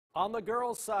On the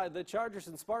girls' side, the Chargers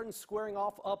and Spartans squaring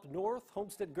off up north.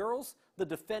 Homestead girls, the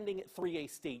defending 3A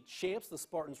state champs. The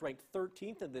Spartans ranked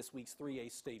 13th in this week's 3A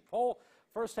state poll.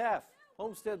 First half,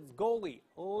 Homestead's goalie,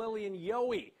 Lillian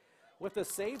Yohe, with a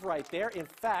save right there. In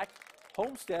fact,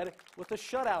 Homestead with a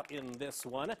shutout in this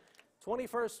one.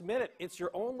 21st minute, it's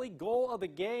your only goal of the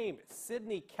game.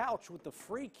 Sydney Couch with the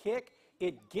free kick.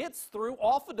 It gets through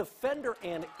off a defender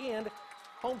and in.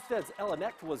 Homestead's Ella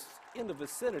Necht was in the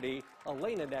vicinity.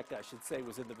 Elena Necht, I should say,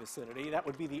 was in the vicinity. That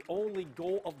would be the only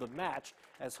goal of the match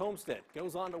as Homestead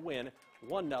goes on to win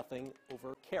 1-0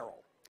 over Carroll.